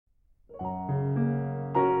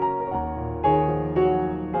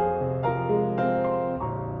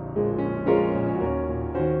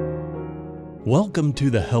Welcome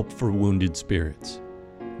to the Help for Wounded Spirits.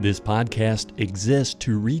 This podcast exists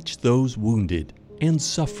to reach those wounded and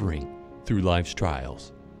suffering through life's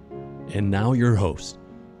trials. And now your hosts,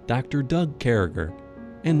 Dr. Doug Carragher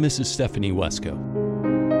and Mrs. Stephanie Wesco.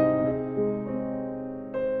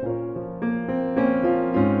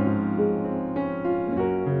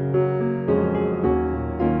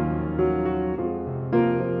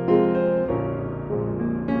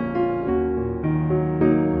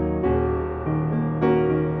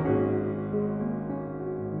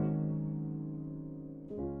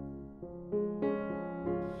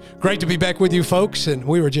 Great to be back with you folks, and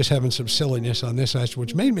we were just having some silliness on this last,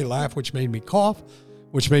 which made me laugh, which made me cough,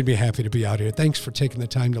 which made me happy to be out here. Thanks for taking the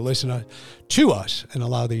time to listen to us and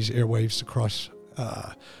allow these airwaves to cross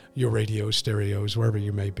your radios, stereos, wherever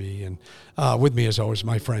you may be. And with me, as always,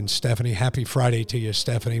 my friend Stephanie. Happy Friday to you,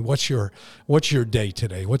 Stephanie. What's your day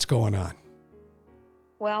today? What's going on?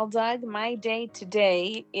 Well, Doug, my day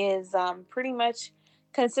today is pretty much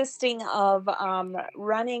consisting of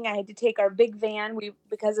running. I had to take our big van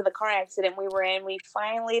because of the car accident we were in. We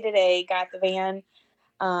finally today got the van.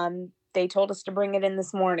 They told us to bring it in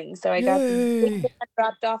this morning. So I got the van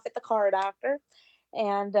dropped off at the car doctor,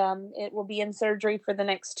 and it will be in surgery for the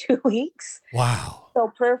next 2 weeks. Wow.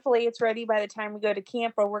 So prayerfully it's ready by the time we go to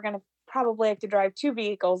camp, or we're going to probably have to drive 2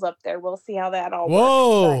 vehicles up there. We'll see how that all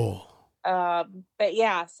works. But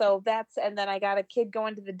yeah, so and then I got a kid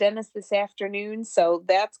going to the dentist this afternoon. So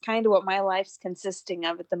that's kind of what my life's consisting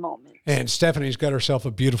of at the moment. And Stephanie's got herself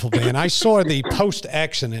a beautiful van. I saw the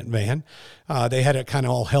post-accident van. They had it kind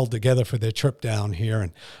of all held together for their trip down here.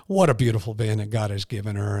 And what a beautiful van that God has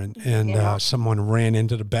given her. And someone ran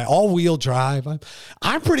into the back, all-wheel drive.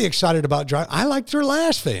 I'm pretty excited about driving. I liked her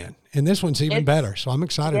last van. And this one's even better, so I'm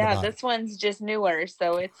excited about it. Yeah, this one's just newer,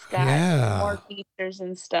 so it's got more features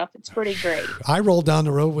and stuff. It's pretty great. I rolled down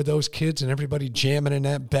the road with those kids and everybody jamming in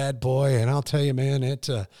that bad boy, and I'll tell you, man,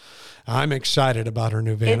 I'm excited about her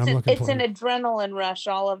new van. It's an adrenaline rush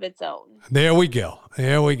all of its own. There we go.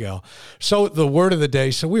 So the word of the day,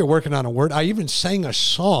 so we were working on a word. I even sang a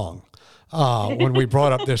song when we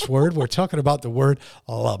brought up this word. We're talking about the word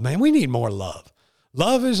love. Man, we need more love.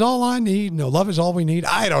 Love is all I need. No, love is all we need.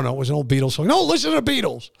 I don't know. It was an old Beatles song. No, listen to the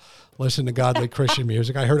Beatles. Listen to godly Christian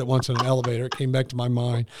music. I heard it once in an elevator. It came back to my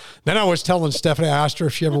mind. Then I was telling Stephanie, I asked her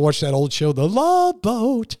if she ever watched that old show, The Love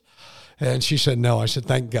Boat. And she said no. I said,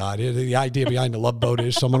 thank God. The idea behind the love boat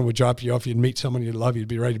is someone would drop you off. You'd meet someone you love. You'd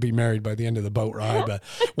be ready to be married by the end of the boat ride. But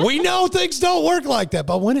we know things don't work like that.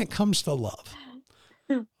 But when it comes to love,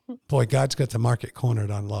 boy, God's got the market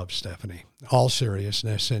cornered on love, Stephanie. All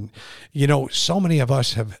seriousness. And, so many of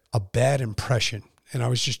us have a bad impression. And I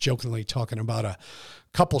was just jokingly talking about a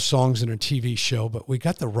couple songs in a TV show, but we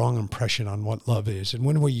got the wrong impression on what love is. And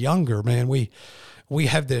when we're younger, man, we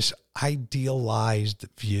have this idealized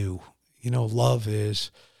view. Love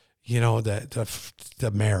is,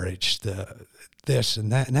 the marriage, the this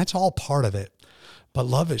and that, and that's all part of it. But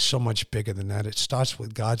love is so much bigger than that. It starts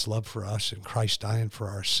with God's love for us and Christ dying for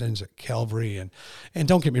our sins at Calvary. And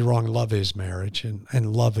don't get me wrong, love is marriage,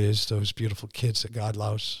 and love is those beautiful kids that God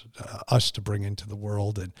allows us to bring into the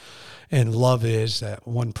world. And love is that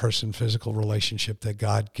one-person physical relationship that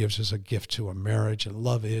God gives as a gift to a marriage. And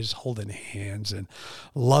love is holding hands. And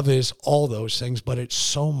love is all those things, but it's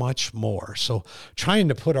so much more. So trying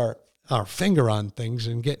to put our finger on things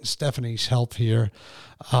and getting Stephanie's help here.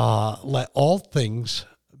 Let all things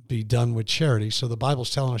be done with charity. So the Bible's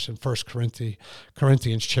telling us in 1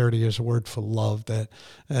 Corinthians, charity is a word for love, that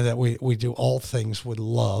we do all things with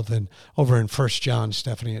love. And over in 1 John,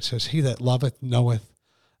 Stephanie, it says, he that loveth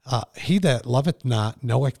not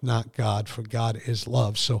knoweth not God, for God is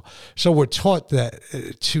love. So we're taught that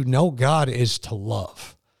to know God is to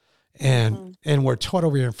love. And we're taught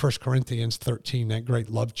over here in 1 Corinthians 13, that great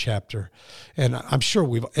love chapter. And I'm sure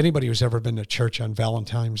anybody who's ever been to church on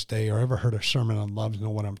Valentine's Day or ever heard a sermon on love know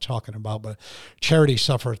what I'm talking about. But charity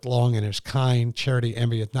suffereth long and is kind. Charity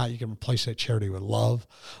envieth not. You can replace that charity with love.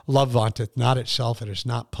 Love vaunteth not itself. It is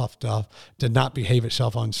not puffed up. Did not behave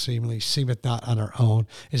itself unseemly. Seemeth not on her own.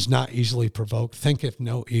 Is not easily provoked. Thinketh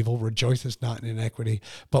no evil. Rejoiceth not in iniquity,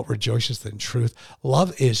 but rejoiceth in truth.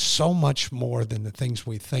 Love is so much more than the things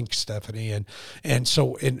we think, Stephanie. And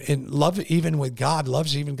so in love, even with God,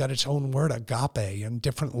 love's even got its own word, agape, and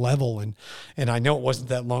different level. And I know it wasn't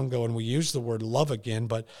that long ago and we used the word love again,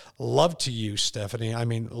 but love to you, Stephanie. I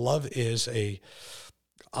mean, love is a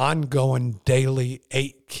ongoing, daily,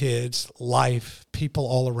 8 kids, life, people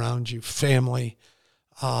all around you, family,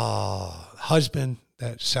 husband.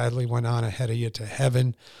 that sadly went on ahead of you to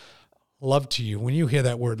heaven. Love to you. When you hear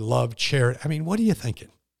that word love, charity, I mean, what are you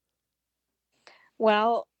thinking?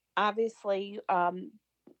 Well, obviously,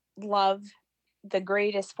 love, the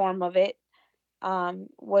greatest form of it,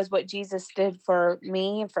 was what Jesus did for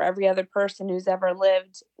me and for every other person who's ever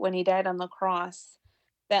lived when he died on the cross.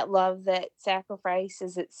 That love that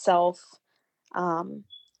sacrifices itself, um,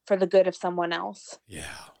 for the good of someone else,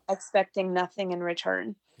 Yeah. expecting nothing in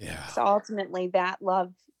return. Yeah. So ultimately, that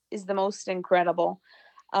love is the most incredible.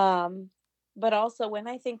 Um, but also, when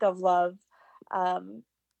I think of love, um,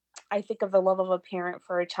 I think of the love of a parent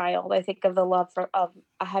for a child. I think of the love of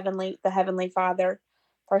the heavenly Father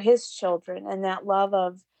for his children, and that love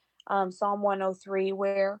of Psalm 103,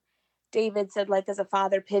 where David said, "Like as a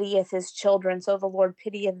father pitieth his children, so the Lord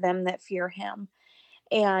pitieth them that fear him."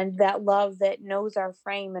 And that love that knows our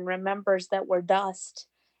frame and remembers that we're dust,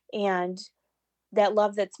 and that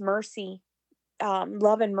love that's mercy.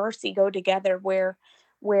 Love and mercy go together, where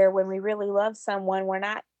when we really love someone, we're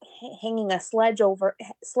not hanging a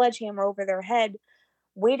sledgehammer over their head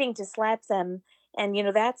waiting to slap them. And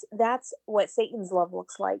that's what Satan's love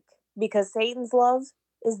looks like, because Satan's love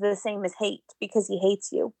is the same as hate, because he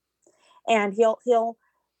hates you. And he'll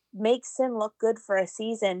make sin look good for a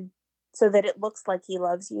season, so that it looks like he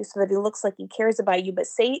loves you, so that he looks like he cares about you. But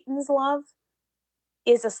Satan's love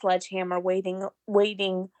is a sledgehammer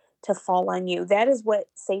waiting to fall on you. That is what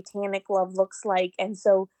satanic love looks like. And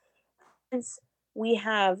so, since we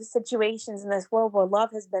have situations in this world where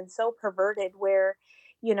love has been so perverted, where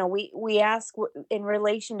we ask in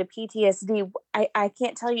relation to PTSD, I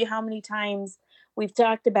can't tell you how many times we've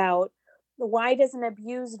talked about, why does an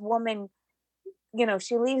abused woman,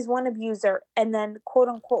 she leaves one abuser and then quote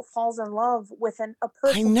unquote falls in love with a I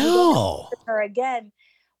person who then know. abuses her again.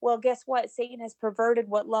 Well, guess what? Satan has perverted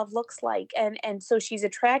what love looks like. And so she's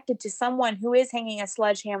attracted to someone who is hanging a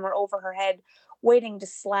sledgehammer over her head, waiting to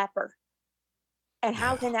slap her. And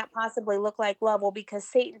how Yeah. can that possibly look like love? Well, because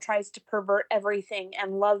Satan tries to pervert everything,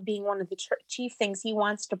 and love being one of the chief things he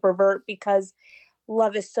wants to pervert, because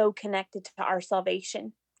love is so connected to our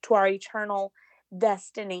salvation, to our eternal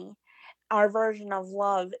destiny. Our version of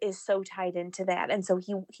love is so tied into that. And so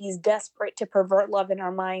he's desperate to pervert love in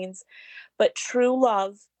our minds. But true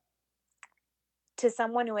love, to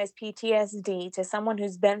someone who has PTSD, to someone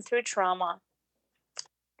who's been through trauma,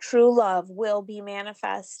 true love will be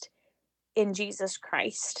manifest in Jesus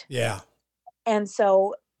Christ. Yeah. And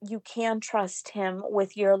so you can trust him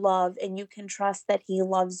with your love, and you can trust that he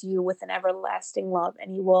loves you with an everlasting love,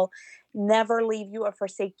 and he will never leave you or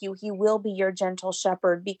forsake you. He will be your gentle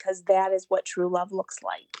shepherd, because that is what true love looks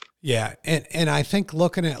like. Yeah. And I think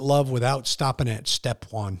looking at love without stopping at step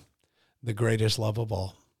one, the greatest love of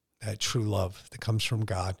all, that true love that comes from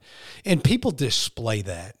God. And people display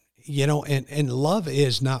that, and love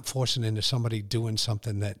is not forcing into somebody doing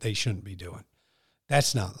something that they shouldn't be doing.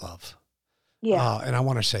 That's not love. Yeah. And I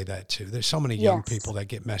want to say that too. There's so many young people that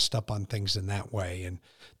get messed up on things in that way. And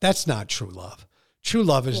that's not true love. True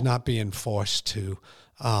love is not being forced to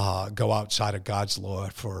go outside of God's law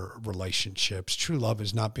for relationships. True love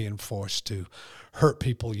is not being forced to hurt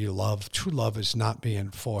people you love. True love is not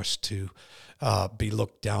being forced to be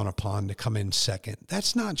looked down upon, to come in second.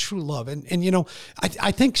 That's not true love. And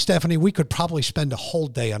I think, Stephanie, we could probably spend a whole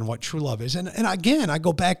day on what true love is. And again, I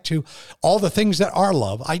go back to all the things that are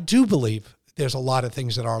love. I do believe there's a lot of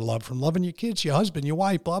things that are love, from loving your kids, your husband, your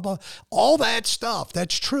wife, blah, blah, all that stuff.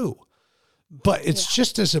 That's true. But it's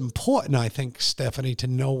just as important, I think, Stephanie, to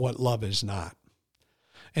know what love is not.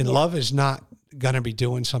 And love is not going to be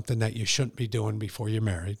doing something that you shouldn't be doing before you're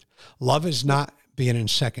married. Love is not being in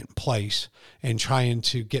second place and trying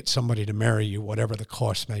to get somebody to marry you, whatever the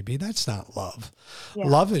cost may be. That's not love. Yeah.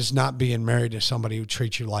 Love is not being married to somebody who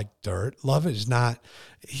treats you like dirt. Love is not,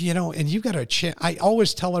 and you got to, I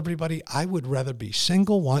always tell everybody, I would rather be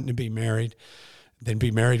single wanting to be married than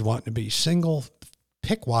be married wanting to be single.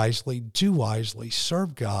 Pick wisely, do wisely,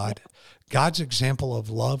 serve God. God's example of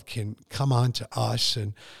love can come on to us,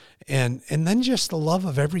 and then just the love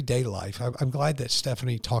of everyday life. I'm glad that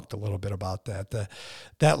Stephanie talked a little bit about that.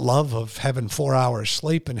 That love of having 4 hours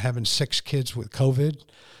sleep and having 6 kids with COVID.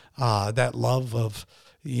 That love of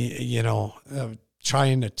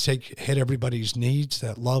trying to hit everybody's needs.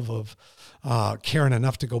 That love of caring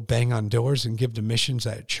enough to go bang on doors and give to missions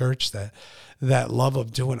at church. That love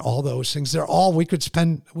of doing all those things. They're all, we could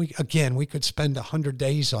spend 100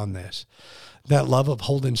 days on this. That love of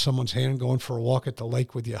holding someone's hand, going for a walk at the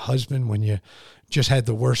lake with your husband when you just had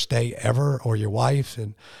the worst day ever, or your wife.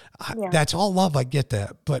 And that's all love. I get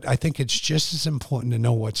that. But I think it's just as important to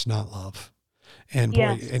know what's not love. And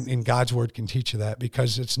boy, Yes. and God's word can teach you that,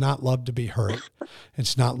 because it's not love to be hurt.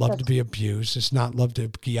 It's not love to be abused. It's not love to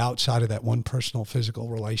be outside of that one personal physical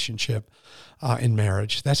relationship in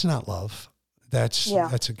marriage. That's not love. That's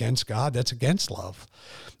against God. That's against love.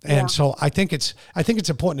 And so I think it's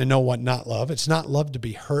important to know what not love. It's not love to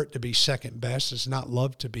be hurt, to be second best. It's not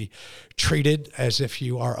love to be treated as if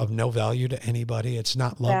you are of no value to anybody. It's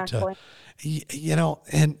not love to,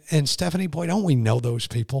 and Stephanie, boy, don't we know those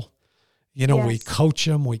people? We coach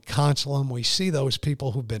them, we counsel them, we see those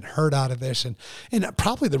people who've been hurt out of this. And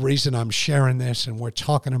probably the reason I'm sharing this and we're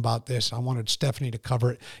talking about this, I wanted Stephanie to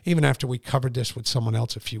cover it, even after we covered this with someone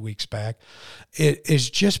else a few weeks back, it is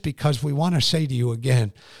just because we want to say to you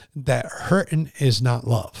again that hurting is not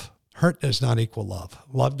love. Hurt does not equal love.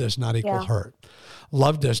 Love does not equal hurt.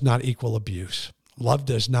 Love does not equal abuse. Love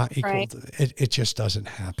does not equal, it just doesn't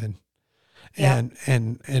happen.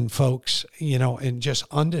 And folks, and just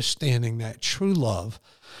understanding that true love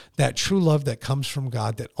that comes from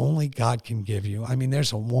God, that only God can give you. I mean,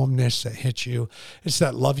 there's a warmness that hits you. It's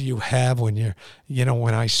that love you have when you're,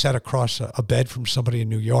 when I sat across a bed from somebody in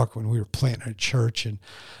New York when we were planting a church and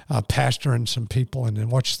pastoring some people, and then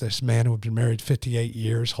watched this man who had been married 58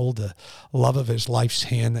 years hold the love of his life's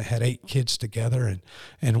hand that had 8 kids together,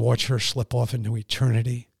 and watch her slip off into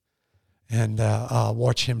eternity. And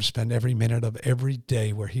watch him spend every minute of every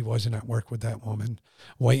day where he wasn't at work with that woman,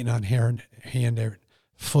 waiting on her hand, her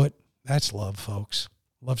foot. That's love, folks.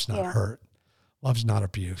 Love's not hurt. Love's not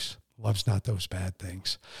abuse. Love's not those bad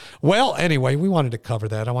things. Well, anyway, we wanted to cover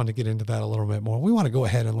that. I wanted to get into that a little bit more. We want to go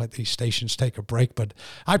ahead and let these stations take a break, but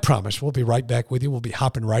I promise we'll be right back with you. We'll be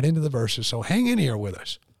hopping right into the verses, so hang in here with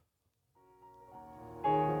us.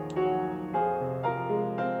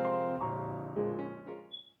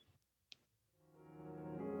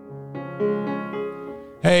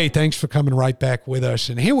 Hey, thanks for coming right back with us.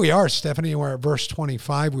 And here we are, Stephanie, we're at verse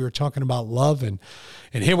 25. We were talking about love, and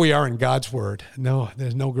here we are in God's word. No,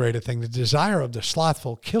 there's no greater thing. The desire of the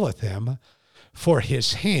slothful killeth him, for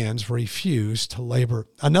his hands refuse to labor.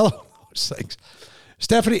 Another one of those things.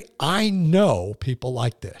 Stephanie, I know people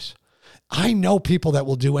like this. I know people that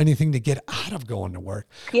will do anything to get out of going to work.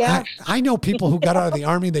 Yeah. I know people who got out of the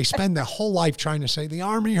Army. They spend their whole life trying to say, the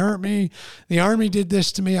Army hurt me. The Army did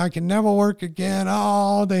this to me. I can never work again.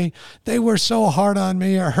 Oh, they were so hard on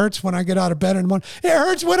me. It hurts when I get out of bed in the morning. It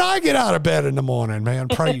hurts when I get out of bed in the morning, man.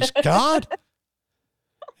 Praise God.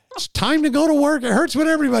 It's time to go to work. It hurts when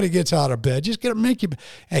everybody gets out of bed. Just make your.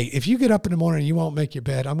 Hey, if you get up in the morning and you won't make your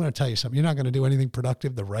bed, I'm going to tell you something. You're not going to do anything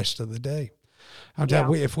productive the rest of the day.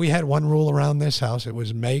 If we had one rule around this house, it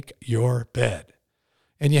was make your bed.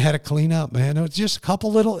 And you had to clean up, man. It was just a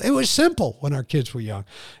couple it was simple when our kids were young.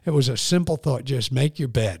 It was a simple thought, just make your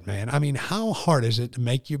bed, man. I mean, how hard is it to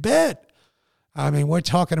make your bed? I mean, we're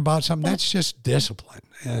talking about something that's just discipline.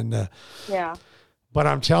 And but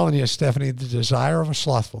I'm telling you, Stephanie, the desire of a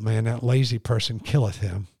slothful man, that lazy person, killeth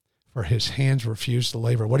him, for his hands refuse to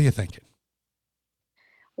labor. What are you thinking?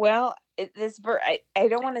 Well, this verse, I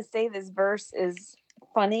don't want to say this verse is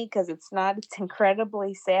funny because it's not. It's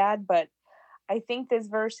incredibly sad, but I think this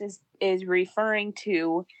verse is referring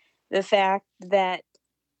to the fact that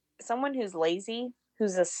someone who's lazy,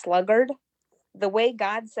 who's a sluggard, the way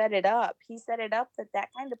God set it up, he set it up that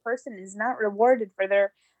kind of person is not rewarded for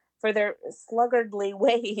their sluggardly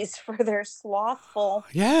ways, for their slothful,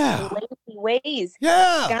 lazy ways.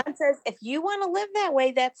 Yeah. God says, if you want to live that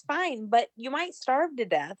way, that's fine, but you might starve to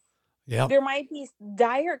death. Yeah. There might be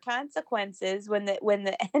dire consequences when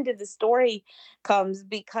the end of the story comes,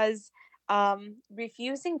 because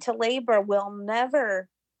refusing to labor will never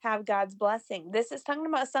have God's blessing. This is talking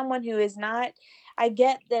about someone who is not. I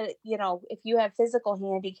get that, if you have physical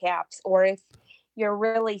handicaps or if you're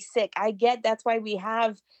really sick, I get that's why we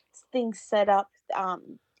have things set up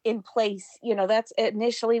in place. That's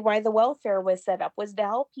initially why the welfare was set up, was to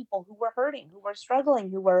help people who were hurting, who were struggling,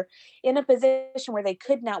 who were in a position where they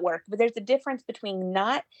could not work. But there's a difference between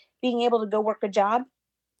not being able to go work a job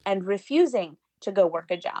and refusing to go work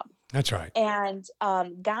a job. That's right. And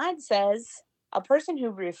God says a person who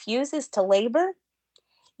refuses to labor,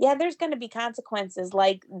 there's going to be consequences.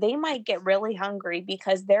 Like they might get really hungry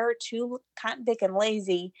because they're too cotton-picking and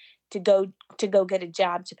lazy to go get a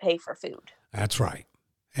job to pay for food. That's right.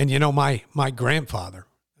 And my grandfather,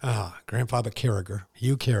 Carragher,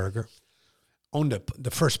 Hugh Carragher, owned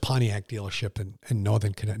the first Pontiac dealership in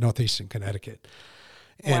northeastern Connecticut.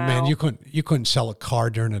 And man, you couldn't sell a car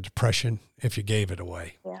during the Depression if you gave it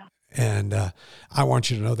away. Yeah. And I want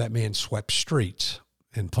you to know that man swept streets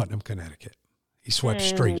in Putnam, Connecticut. He swept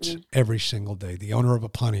streets every single day. The owner of a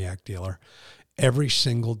Pontiac dealer. every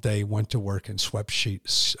single day went to work and swept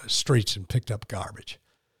streets and picked up garbage.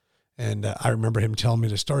 And I remember him telling me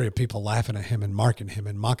the story of people laughing at him and mocking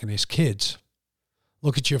his kids.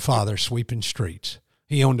 Look at your father sweeping streets.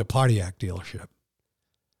 He owned a Pontiac dealership.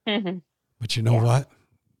 Mm-hmm. But you know what?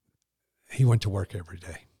 He went to work every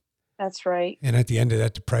day. That's right. And at the end of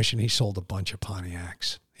that depression, he sold a bunch of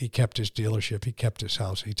Pontiacs. He kept his dealership. He kept his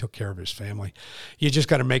house. He took care of his family. You just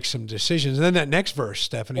got to make some decisions. And then that next verse,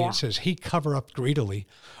 Stephanie, it says, he cover up greedily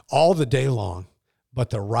all the day long, but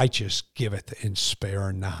the righteous giveth and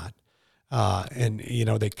spare not. And, you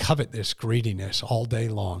know, they covet this greediness all day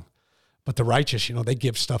long. But the righteous, you know, they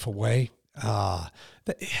give stuff away.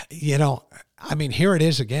 You know, I mean, here it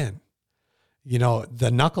is again. You know, the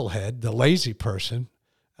knucklehead, the lazy person,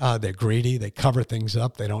 they're greedy. They cover things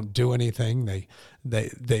up. They don't do anything.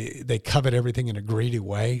 They covet everything in a greedy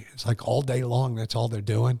way. It's like all day long, that's all they're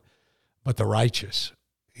doing. But the righteous,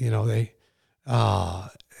 you know,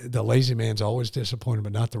 the lazy man's always disappointed,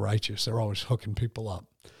 but not the righteous. They're always hooking people up.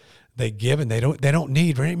 They give and they don't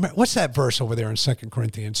need. What's that verse over there in 2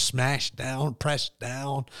 Corinthians? Smashed down, pressed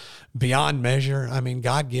down, beyond measure. I mean,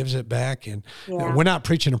 God gives it back. And we're not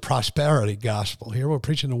preaching a prosperity gospel here. We're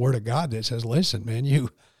preaching the word of God that says, listen, man,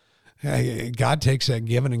 God takes that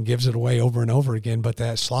giving and gives it away over and over again. But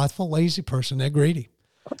that slothful, lazy person, they're greedy.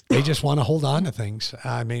 They just want to hold on to things.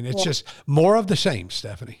 I mean, it's just more of the same,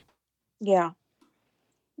 Stephanie. Yeah.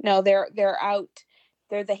 No, they're out.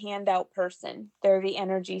 They're the handout person. They're the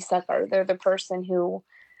energy sucker. They're the person who,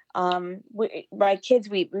 my kids,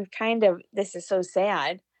 we've kind of, this is so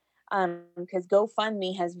sad, because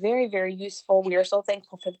GoFundMe has very, very useful. We are so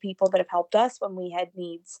thankful for the people that have helped us when we had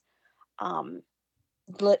needs,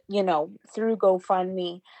 you know, through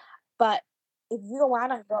GoFundMe. But if you go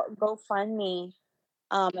out on GoFundMe,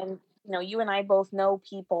 and you know, you and I both know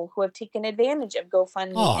people who have taken advantage of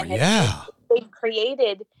GoFundMe. Oh, they've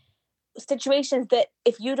created situations that,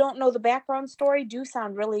 if you don't know the background story, do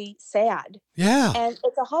sound really sad. Yeah. And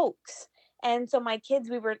it's a hoax. And so my kids,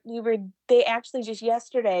 they actually just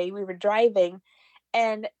yesterday, we were driving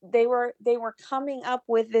and they were coming up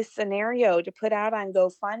with this scenario to put out on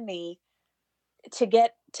GoFundMe to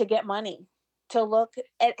get money, to look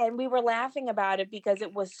at, and we were laughing about it because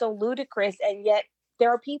it was so ludicrous. And yet there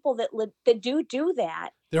are people that do that.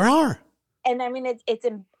 There are. And I mean,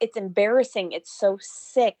 it's embarrassing. It's so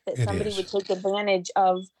sick that somebody would take advantage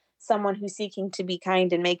of someone who's seeking to be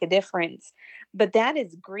kind and make a difference. But that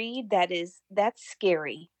is greed. That's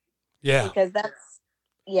scary. Yeah. Because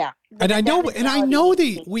And I know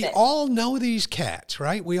we all know these cats,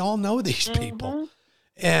 right? We all know these people.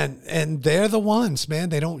 And they're the ones, man.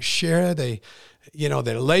 They don't share. They're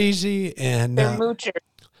lazy and they're moochers.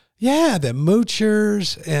 Yeah, they're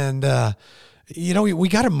moochers. And you know, we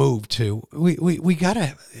got to move too. We got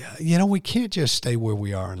to, you know, we can't just stay where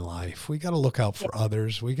we are in life. We got to look out for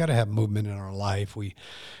others. We got to have movement in our life. We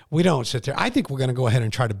don't sit there. I think we're going to go ahead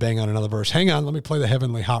and try to bang on another verse. Hang on, let me play the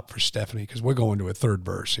heavenly hop for Stephanie because we're going to a third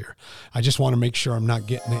verse here. I just want to make sure I'm not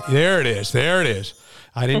getting it. There it is.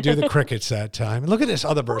 I didn't do the crickets that time. Look at this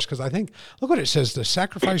other verse because look what it says. The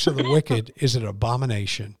sacrifice of the wicked is an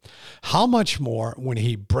abomination. How much more when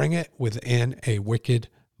he bring it within a wicked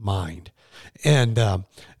mind? And,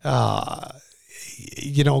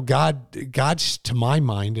 you know, God's, to my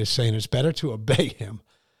mind, is saying it's better to obey him.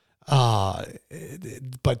 But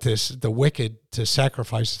the wicked to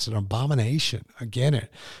sacrifice, it's an abomination. Again,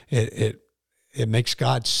 it makes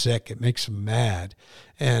God sick. It makes him mad.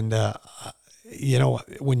 And, you know,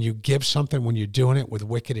 when you give something, when you're doing it with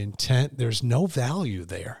wicked intent, there's no value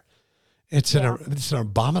there. It's an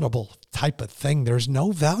abominable type of thing. There's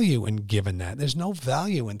no value in giving that. There's no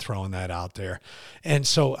value in throwing that out there. And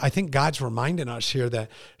so I think God's reminding us here that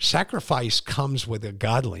sacrifice comes with a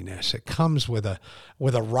godliness. It comes with a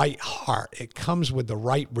right heart. It comes with the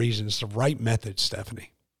right reasons, the right method,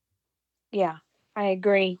 Stephanie. Yeah, I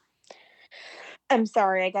agree. I'm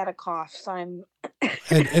sorry, I got a cough, so I'm...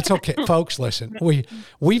 And it's okay, folks, listen,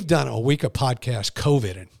 we've done a week of podcast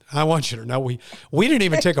COVID, and I want you to know we didn't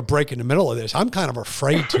even take a break in the middle of this. I'm kind of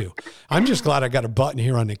afraid to. I'm just glad I got a button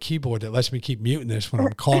here on the keyboard that lets me keep muting this when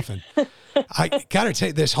I'm coughing. I got to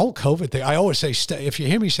take this whole COVID thing. I always say, if you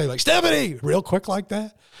hear me say like, Stephanie, real quick like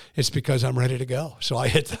that, it's because I'm ready to go. So I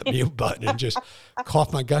hit the mute button and just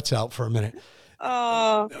cough my guts out for a minute.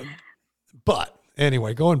 But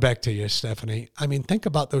anyway, going back to you, Stephanie, I mean, think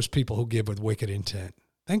about those people who give with wicked intent.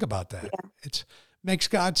 Think about that. Yeah. It makes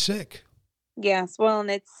God sick. Yes. Well,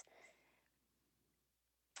 and it's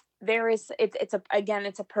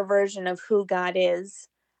a perversion of who God is.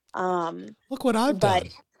 Look what I've done.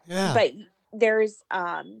 Yeah. But there's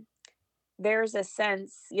there's a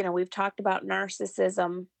sense, we've talked about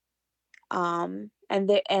narcissism. And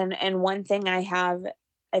one thing I have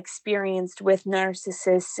experienced with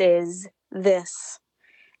narcissists is this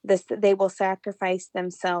they will sacrifice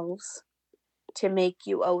themselves to make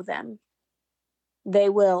you owe them. They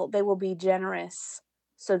will be generous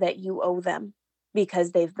so that you owe them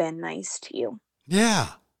because they've been nice to you. Yeah.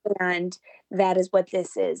 And that is what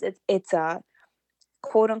this is. It's a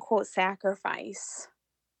quote unquote sacrifice.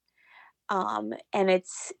 And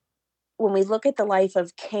it's, when we look at the life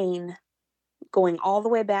of Cain, going all the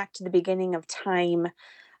way back to the beginning of time,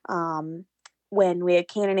 when we had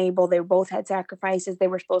Cain and Abel, they both had sacrifices they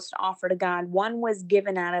were supposed to offer to God. One was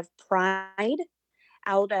given out of pride,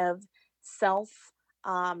 out of self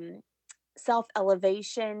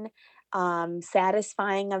elevation,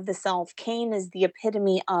 satisfying of the self. Cain is the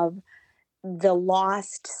epitome of the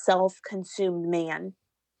lost, self-consumed man.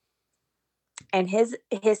 And his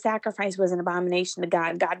sacrifice was an abomination to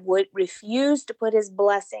God. God would refuse to put his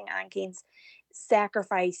blessing on Cain's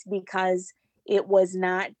sacrifice because it was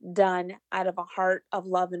not done out of a heart of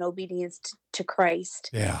love and obedience to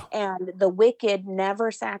Christ. Yeah. And the wicked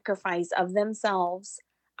never sacrifice of themselves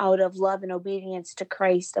out of love and obedience to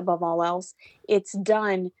Christ above all else. It's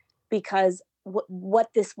done because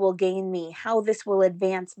what this will gain me, how this will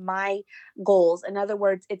advance my goals. In other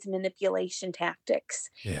words, it's manipulation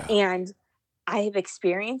tactics. Yeah. And I have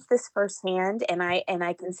experienced this firsthand, and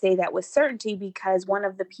I can say that with certainty because one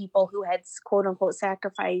of the people who had quote unquote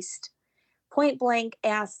sacrificed point blank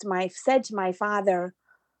said to my father,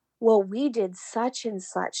 well, we did such and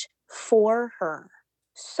such for her.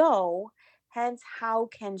 So hence, how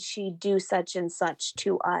can she do such and such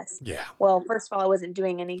to us? Yeah. Well, first of all, I wasn't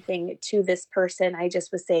doing anything to this person. I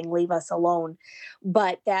just was saying, leave us alone.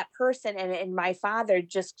 But that person and my father,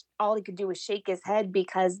 just all he could do was shake his head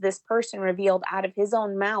because this person revealed out of his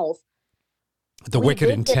own mouth the wicked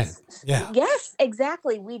intent. Yeah. Yes,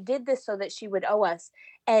 exactly. We did this so that she would owe us.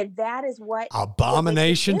 And that is what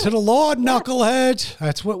abomination to the Lord, knuckleheads.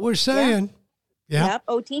 That's what we're saying. Yeah. Yep.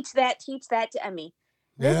 Oh, teach that to Emmy.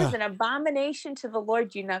 This is an abomination to the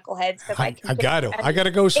Lord, you knuckleheads. I got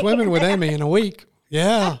to go swimming with Emmy in a week.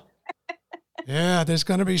 Yeah. Yeah, there's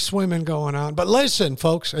going to be swimming going on. But listen,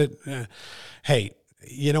 folks, hey,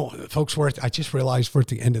 folks, I just realized we're at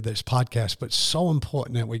the end of this podcast, but it's so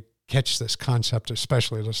important that we catch this concept,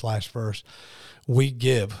 especially this last verse. We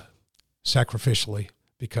give sacrificially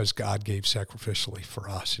because God gave sacrificially for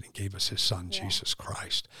us, and he gave us his son, Jesus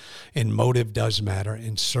Christ. And motive does matter,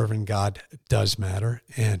 and serving God does matter,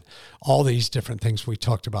 and all these different things we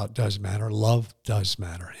talked about does matter. Love does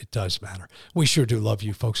matter. It does matter. We sure do love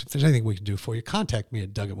you, folks. If there's anything we can do for you, contact me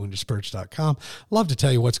at doug@woundedspirits.com. Love to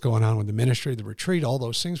tell you what's going on with the ministry, the retreat, all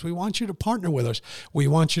those things. We want you to partner with us. We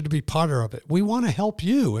want you to be part of it. We want to help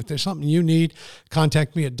you. If there's something you need,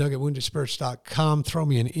 contact me at doug@woundedspirits.com. Throw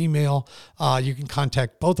me an email. You can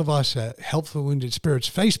contact both of us at Help for Wounded Spirits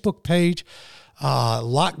Facebook page. A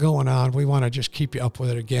lot going on. We want to just keep you up with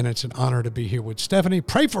it. Again, it's an honor to be here with Stephanie.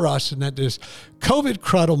 Pray for us and that this COVID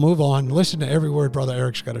crud will move on. Listen to every word Brother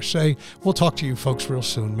Eric's got to say. We'll talk to you folks real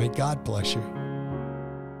soon. May God bless you.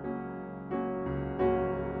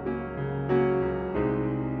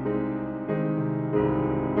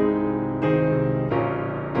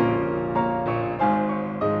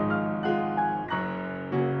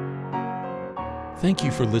 Thank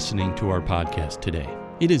you for listening to our podcast today.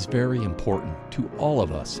 It is very important to all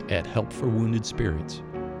of us at Help for Wounded Spirits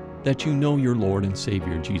that you know your Lord and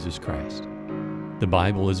Savior, Jesus Christ. The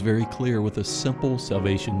Bible is very clear with a simple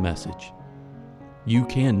salvation message. You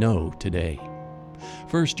can know today.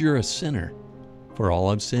 First, you're a sinner, for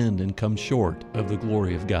all have sinned and come short of the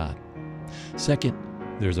glory of God. Second,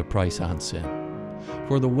 there's a price on sin,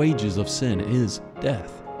 for the wages of sin is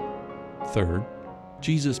death. Third,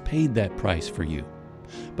 Jesus paid that price for you.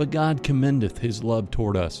 But God commendeth his love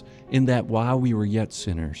toward us, in that while we were yet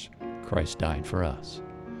sinners, Christ died for us.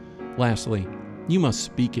 Lastly, you must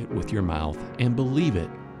speak it with your mouth and believe it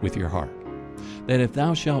with your heart, that if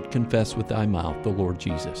thou shalt confess with thy mouth the Lord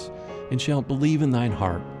Jesus, and shalt believe in thine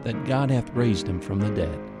heart that God hath raised him from the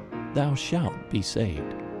dead, thou shalt be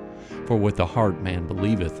saved. For with the heart man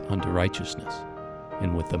believeth unto righteousness,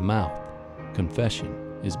 and with the mouth confession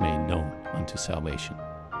is made known unto salvation.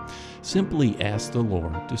 Simply ask the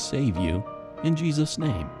Lord to save you in Jesus'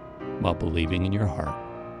 name while believing in your heart,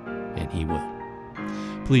 and he will.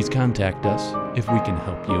 Please contact us if we can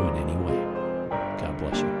help you in any way. God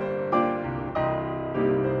bless you.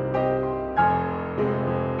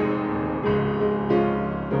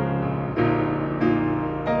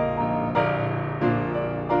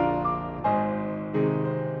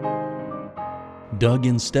 Doug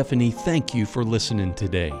and Stephanie, thank you for listening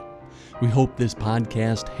today. We hope this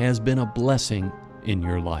podcast has been a blessing in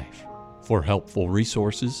your life. For helpful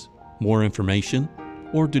resources, more information,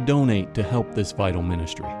 or to donate to help this vital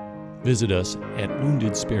ministry, visit us at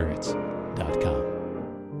woundedspirits.com.